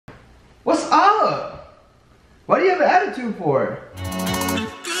What's up? What do you have an attitude for?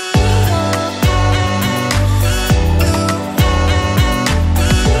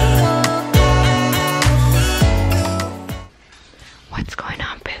 What's going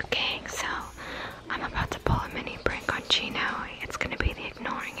on, Boot Gang? So, I'm about to pull a mini prank on Chino. It's gonna be the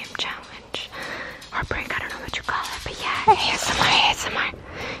ignoring him challenge. Or prank, I don't know what you call it, but yeah, ASMR.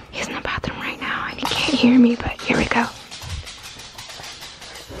 He's in the bathroom right now and he can't hear me, but here we go.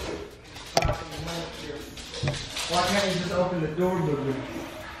 Why can't you just open the door, Boo-Boo?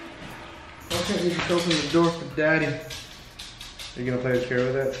 Why can't you just open the door for Daddy? Are you gonna play the chair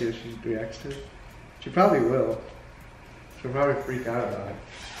with that? See if she reacts to it? She probably will. She'll probably freak out about it.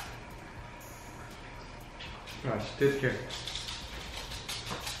 Gosh, this chair.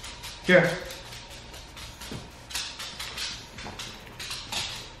 Here.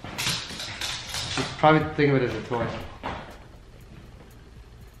 She'll probably think of it as a toy.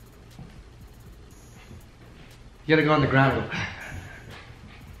 You gotta go on the ground and go.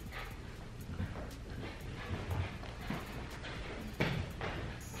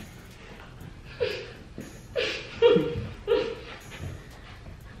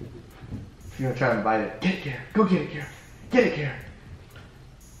 You're gonna try and bite it. Get it, Kara. Go get it, Kara. Get it, Kara.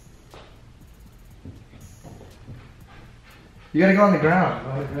 You gotta go on the ground.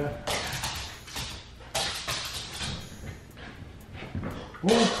 Go on the ground.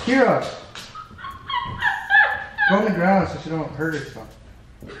 Whoa, Kira. Go on the ground so she don't hurt herself.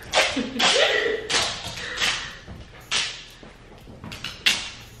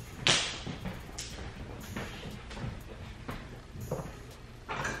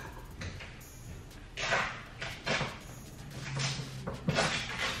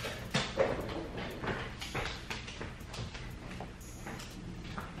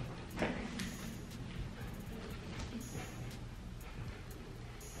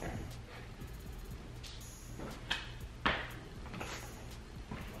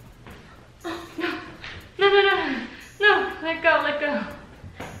 No, let go, let go.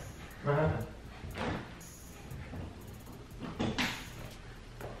 What happened?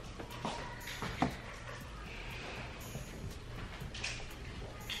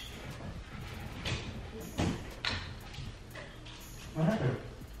 What happened?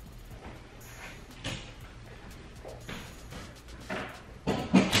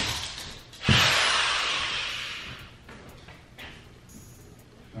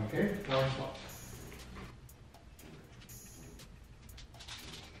 Okay, flower swap.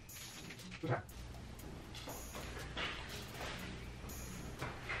 Okay.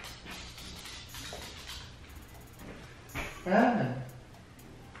 What happened?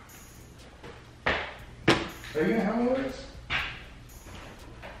 Are you gonna help me with this?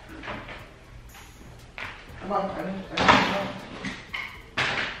 Come on, I need help.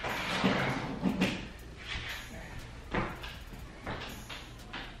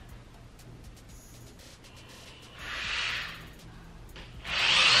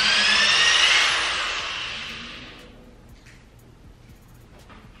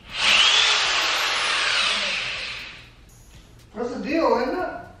 What's the deal,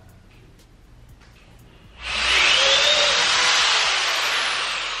 Linda?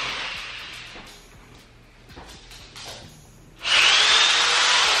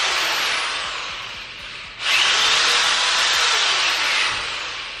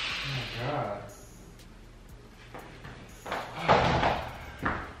 Oh my God.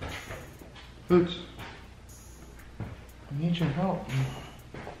 Boots, I need your help.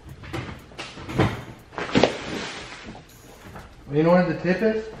 You know what the tip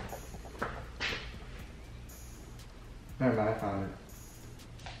is? Never mind, I found it.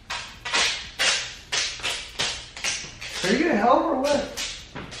 Are you gonna help or what?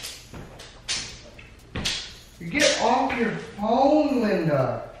 You get off your phone,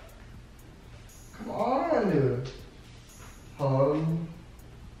 Linda. Come on, dude. Hello?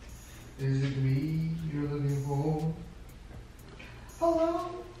 Is it me you're looking for? Hello?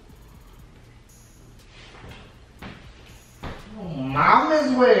 Mom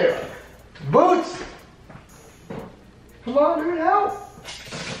is where? Boots! Come on, dude, help!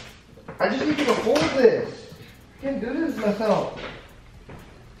 I just need you to hold this. I can't do this myself.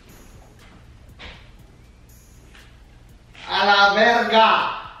 A la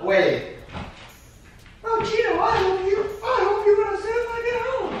verga! Wait. Oh, Chino, I hope you're gonna say if I get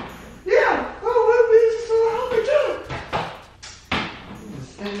home. Yeah, oh, we'll be so help me too.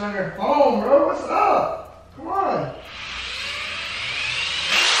 Just sitting on your phone, bro. What's up? Come on.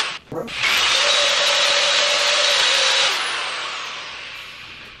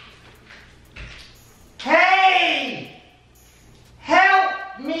 Hey!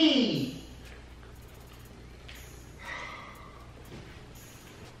 Help me!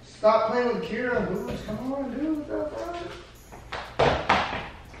 Stop playing with Kira, Boots. Come on, dude.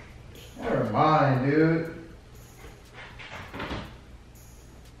 Never mind, dude.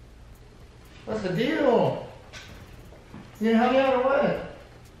 What's the deal? You help me out or what?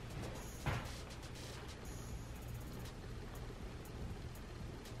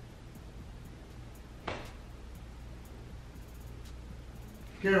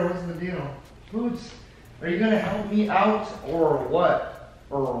 Kira, what's the deal? Boots, are you gonna help me out or what?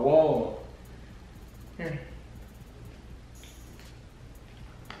 Or whoa? Here.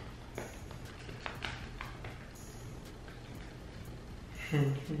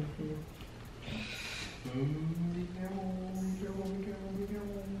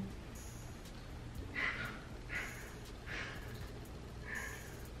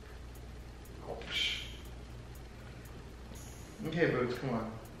 Okay, Boots, come on.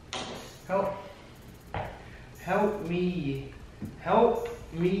 Help me. Help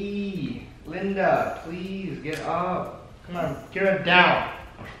me. Linda, please get up. Come on, get her down.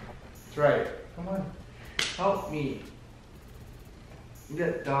 That's right. Come on. Help me. You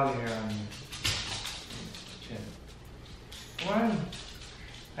got dog hair on your chin. Come on.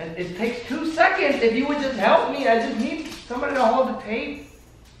 And it takes 2 seconds. If you would just help me, I just need somebody to hold the tape.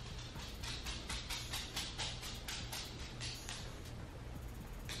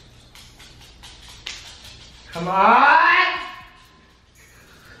 Come on!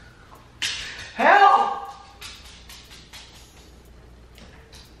 Help!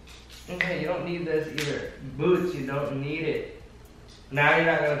 Okay, you don't need this either. Boots, you don't need it. Now you're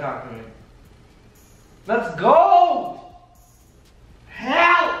not gonna talk to me. Let's go!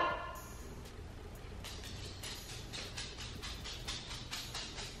 Help!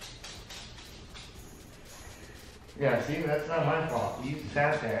 Yeah, see, that's not my fault. You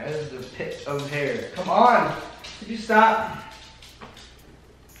sat there. This is the pit of hair. Come on! Could you stop?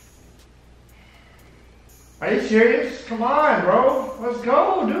 Are you serious? Come on, bro. Let's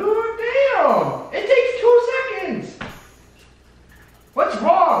go, dude. Damn! It takes 2 seconds. What's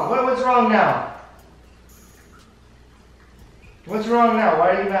wrong? What's wrong now? What's wrong now?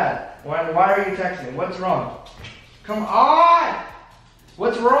 Why are you mad? Why are you texting? What's wrong? Come on!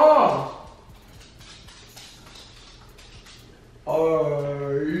 What's wrong?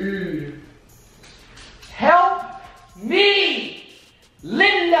 Help me,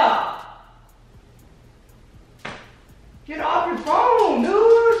 Linda! Get off your phone,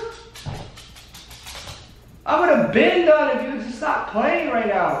 dude! I would have been done if you would just stop playing right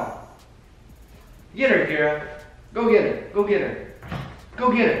now. Get her, Kira. Go get her. Go get her.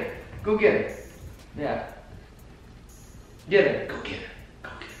 Go get her. Go get her. Yeah. Get her. Go get her. Go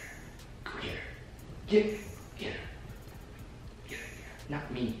get her. Go get her. Get her.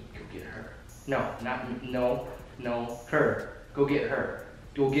 Not me. Go get her. No, not me. No, her. Go get her.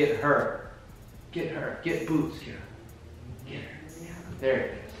 Go get her. Get her. Get Boots, Kira. Get her. Yeah, there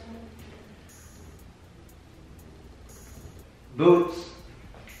it is. Boots.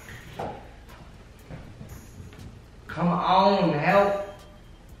 Come on, help.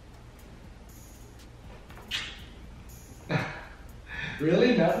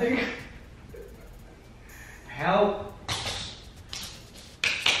 Really? Nothing? Help.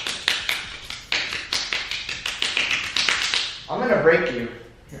 I'm gonna break you.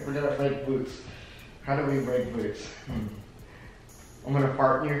 We're gonna break Boots. How do we break Boots? I'm gonna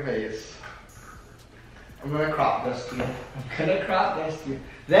fart in your face. I'm gonna crop dust you.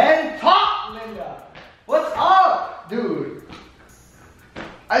 Then talk, Linda! What's up? Dude.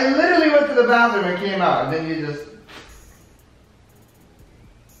 I literally went to the bathroom and came out, and then you just...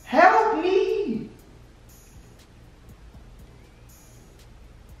 Help me!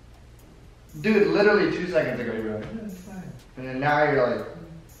 Dude, literally 2 seconds ago you were like, that's fine. And then now you're like,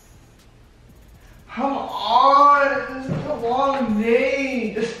 come on, this is a long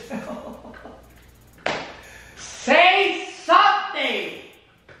day. Say something!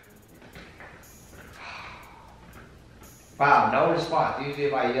 Wow, no response. Usually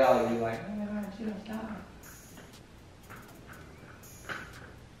if I yell, you're like, oh my God, she don't stop.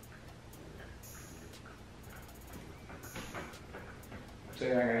 So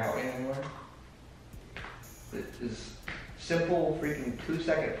you're not gonna help me anymore? This simple freaking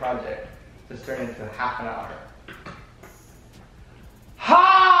 2-second project just turned into half an hour.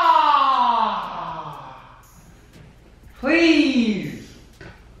 Ha! Please!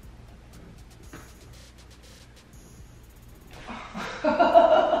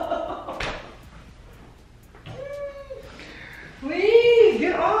 Please,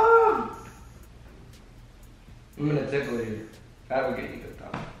 get off! I'm gonna tickle you. That will get you good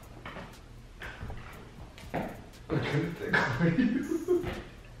time. I'm gonna tickle you.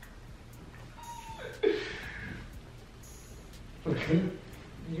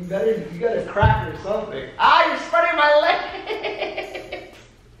 You gotta crack or something. Ah, you're spreading my legs!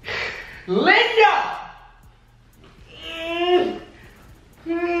 Linda!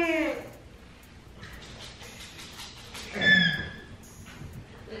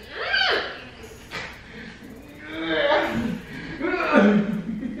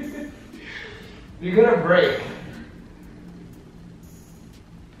 You're gonna break.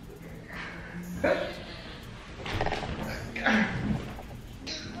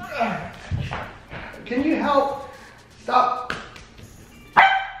 Can you help? Stop.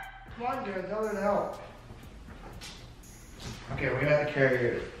 Come on, dude, tell her to help. Okay, we're gonna have to carry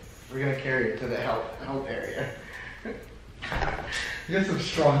it. We're gonna carry it to the help area. You got some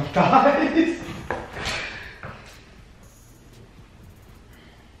strong thighs.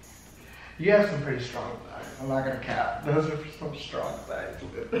 You have some pretty strong thighs. I'm not gonna cap. Those are some strong thighs.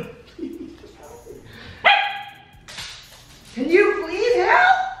 Please just help me. Can you please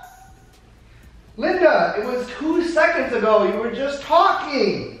help? Linda, it was 2 seconds ago. You were just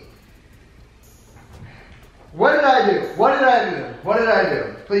talking. What did I do? What did I do? What did I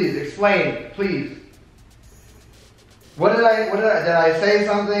do? Please explain, please. Did I say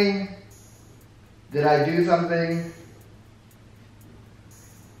something? Did I do something?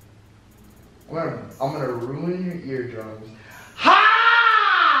 I'm gonna ruin your eardrums. Ha!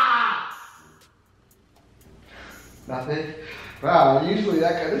 Nothing? Wow, usually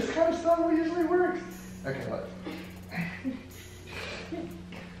this kind of stuff usually works. Okay, look.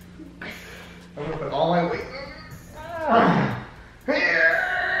 I'm gonna put all my weight.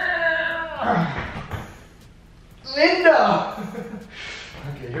 Linda!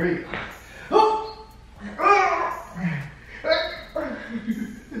 Okay, here we go.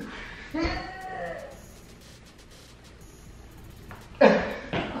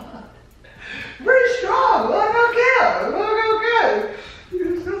 Pretty strong. Look okay. Look okay.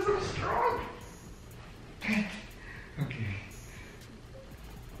 You're still so strong. Okay.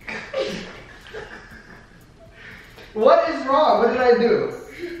 What is wrong? What did I do?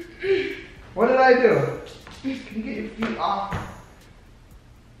 What did I do? Can you get your feet off?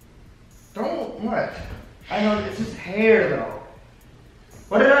 Don't what? I know it's just hair though.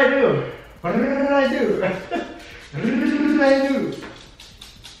 What did I do? What did I do? What did I do?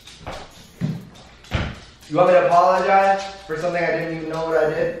 You want me to apologize for something I didn't even know what I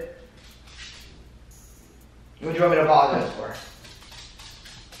did? What do you want me to apologize for?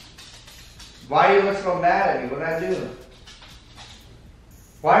 Why do you look so mad at me? What did I do?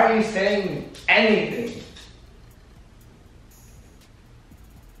 Why aren't you saying anything?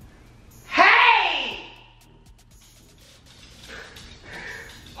 Hey!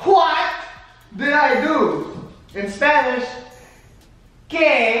 What did I do? In Spanish,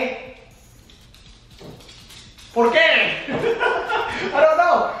 ¿qué? ¿Por qué? I don't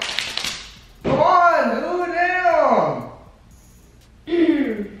know. Come on, dude, down.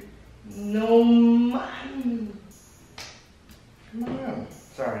 No, man. Come on.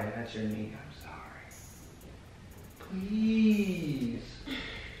 Sorry, that's your knee. I'm sorry. Please.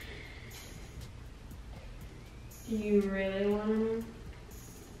 Do you really want to know?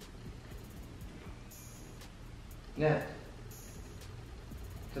 Yeah.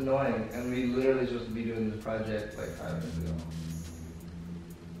 It's annoying, and we literally supposed to be doing this project like 5 minutes ago.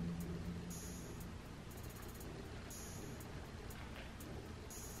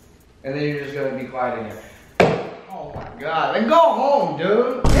 And then you're just gonna be quiet again. Oh my god, then go home,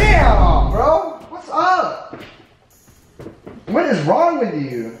 dude. Damn, bro. What's up? What is wrong with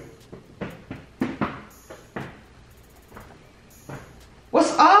you?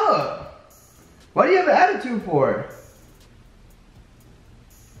 What's up? What do you have an attitude for?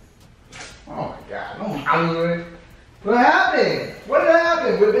 Oh my god, no. What happened? What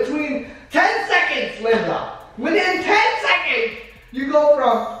happened? Between 10 seconds, Linda. Within 10 seconds, you go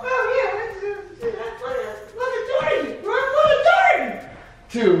from, oh yeah, to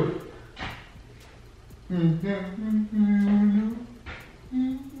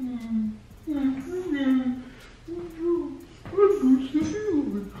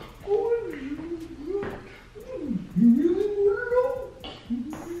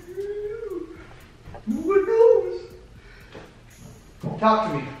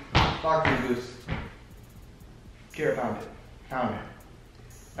talk to me. Talk to me, Goose. Kira found it. Found it.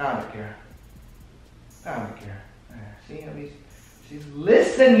 Found it, Kira. Found it, Kira. See, at least she's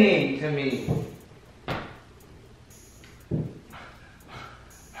listening to me.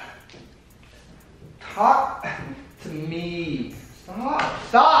 Talk to me. Stop.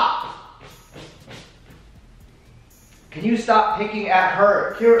 Stop. Can you stop picking at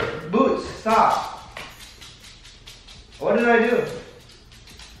her? Kira, Boots, stop. What did I do?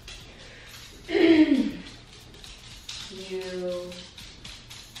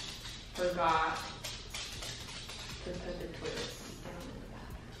 forgot to put the toilet seat down in the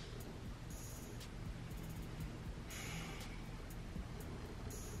bathroom.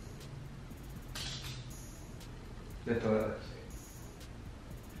 The toilet seat.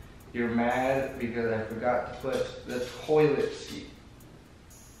 You're mad because I forgot to put the toilet seat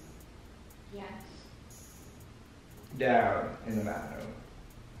Yes. down in the bathroom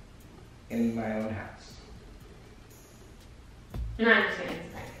in my own house. No, I'm just kidding.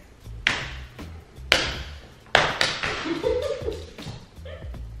 It's fine.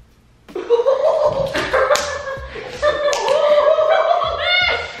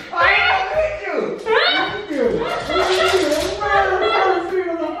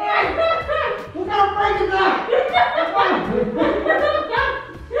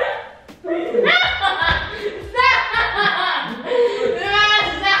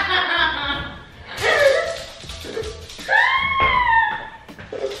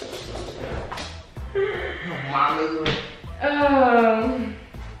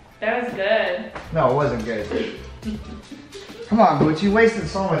 That was good. No, it wasn't good. Come on, Boots, you wasted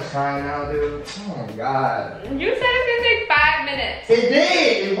so much time now, dude. Oh my god. You said it's gonna take 5 minutes. It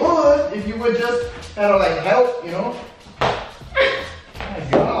did, it would, if you would just kind of like help, you know? Oh my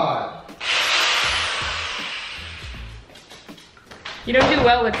god. You don't do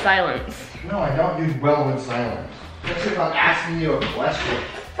well with silence. No, I don't do well with silence. Especially if I'm asking you a question.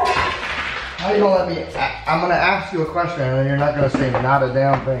 How are you gonna let me, I'm gonna ask you a question and then you're not gonna say not a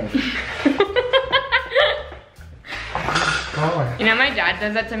damn thing. You know, my dad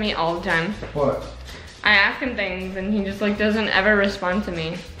does that to me all the time. What? I ask him things and he just like doesn't ever respond to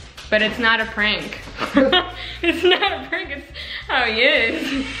me. But it's not a prank. It's not a prank, it's how he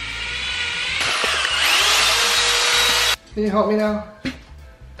is. Can you help me now?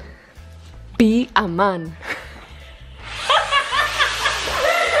 Be a man.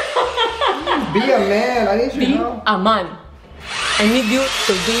 Be a man, I need you Be to help. a man. I need you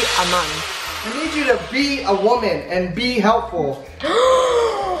to be a man. I need you to be a woman and be helpful.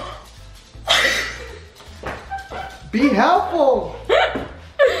 Be helpful.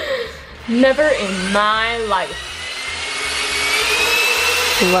 Never in my life.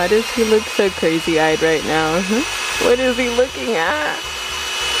 Why does he look so crazy-eyed right now? What is he looking at?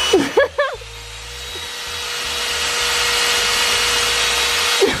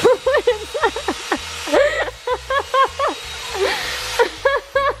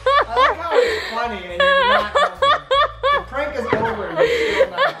 I like how it's funny and you're not helping. The prank is over and you're still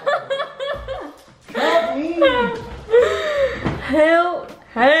not helping. Help me. Help!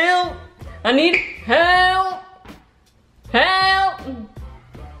 Help! I need help! Help!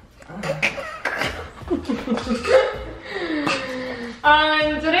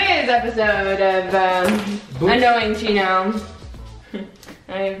 On today's episode of Annoying Chino,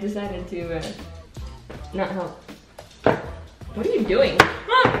 I have decided to not help. What are you doing?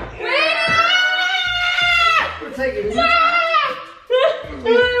 We're taking you. Why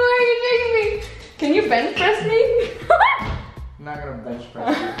are you taking me? Can you bench press me? I'm not gonna bench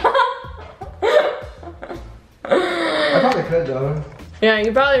press you. I probably could though. Yeah,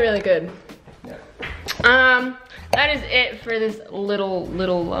 you probably really could. Yeah. That is it for this little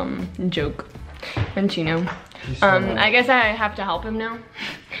joke on Chino. I guess I have to help him now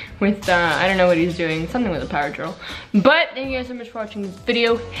with I don't know what he's doing, something with a power drill. But thank you guys so much for watching this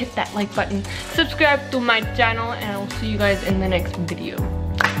video. Hit that like button, subscribe to my channel, and I'll see you guys in the next video.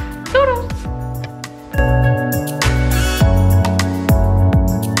 Toodles!